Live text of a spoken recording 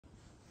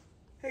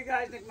Hey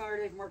guys, Nick Mower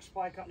Deck, Mower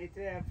Supply Company.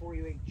 Today I have for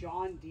you a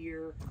John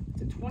Deere,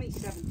 it's a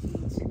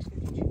 2017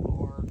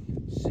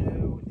 652R.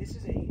 So this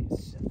is a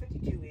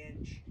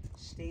 52-inch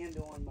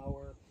stand-on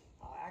mower.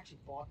 I actually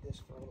bought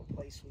this for a little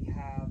place we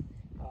have.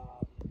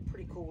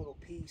 Pretty cool little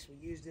piece. We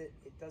used it.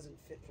 It doesn't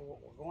fit for what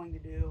we're going to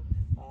do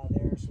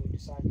there, so we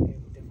decided to go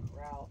a different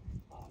route.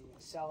 I'm going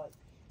to sell it.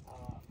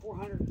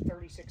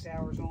 436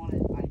 hours on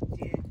it. I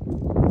did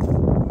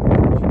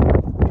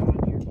John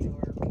Deere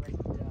dealer right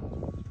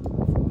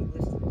before we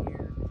listed it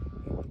here,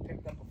 and we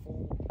picked up a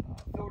full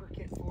filter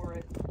kit for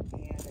it,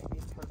 and I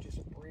did purchase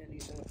a brand new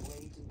set of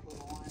blades and put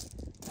on it.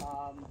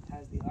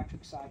 Has the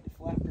electric side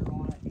deflector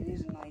on it. It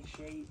is in nice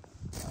shape.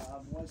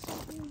 Was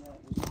something that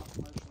was not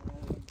commercially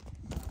owned.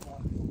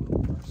 Bought it a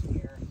little first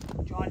here.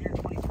 John Deere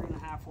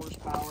 23.5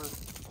 horsepower.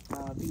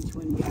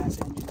 V-twin gas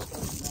engine,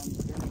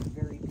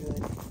 very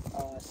good.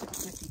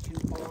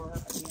 652R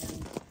again.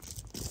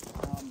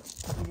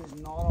 It is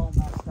not all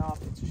messed up.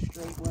 It's a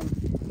straight one.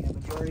 The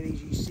majority of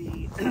these you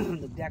see,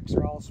 the decks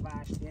are all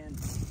smashed in.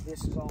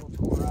 This is all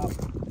tore up.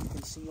 You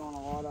can see on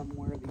a lot of them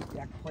where these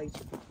deck plates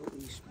are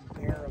completely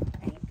bare of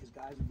paint because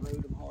guys have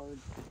rode them hard.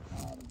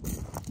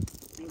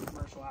 In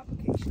commercial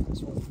application,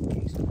 this was the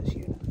case of this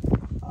unit.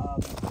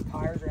 The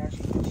tires are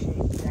actually in good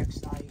shape. The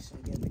deck's nice, and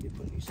again, they did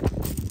put a new set on.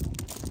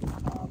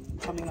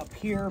 Coming up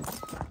here,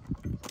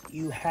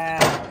 you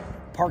have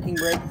parking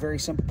brake, very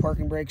simple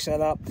parking brake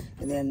setup,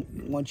 and then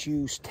once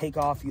you take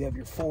off, you have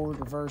your forward,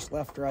 reverse,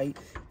 left, right,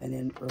 and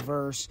then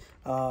reverse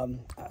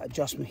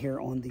adjustment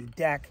here on the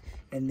deck.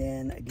 And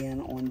then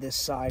again on this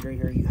side right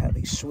here, you have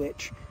a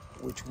switch,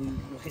 which we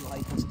really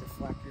like. This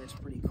deflector, it's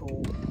pretty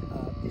cool.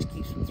 Just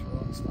keeps from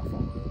throwing stuff all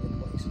over the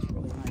place. It's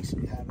really nice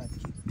if you have that to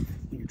keep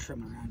when you're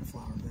trimming around the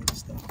flower bed and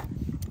stuff.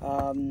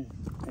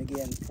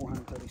 Again,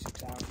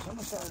 436 hours. So I'm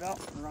gonna start it up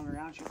and run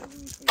around, shoot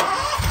everything between.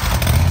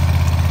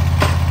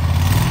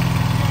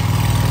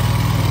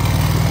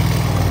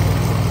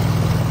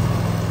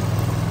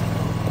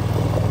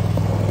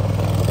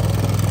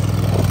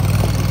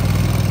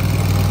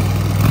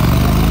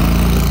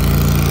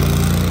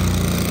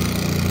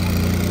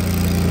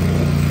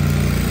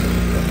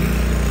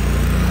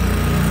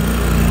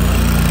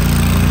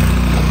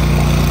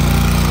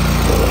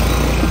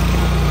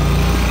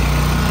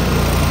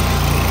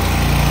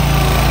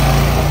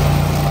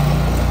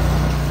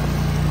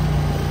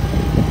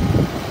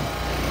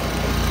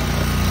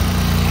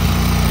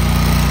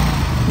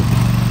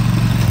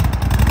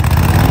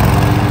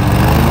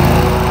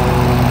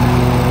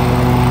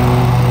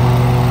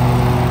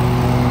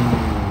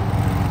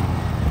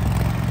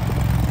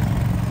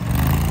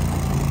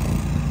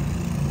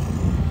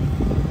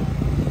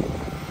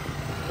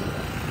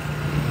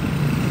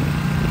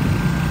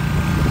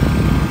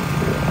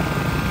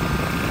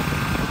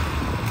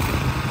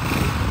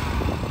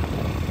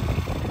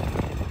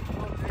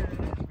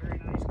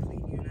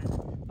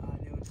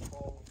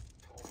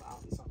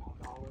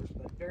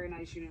 Very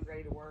nice unit,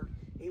 ready to work.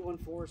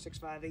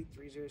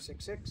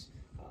 814-658-3066.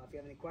 If you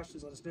have any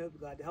questions, let us know. We'd be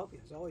glad to help you.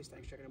 As always,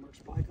 thanks for checking out Mower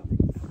Supply Company.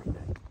 Have a great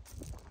day.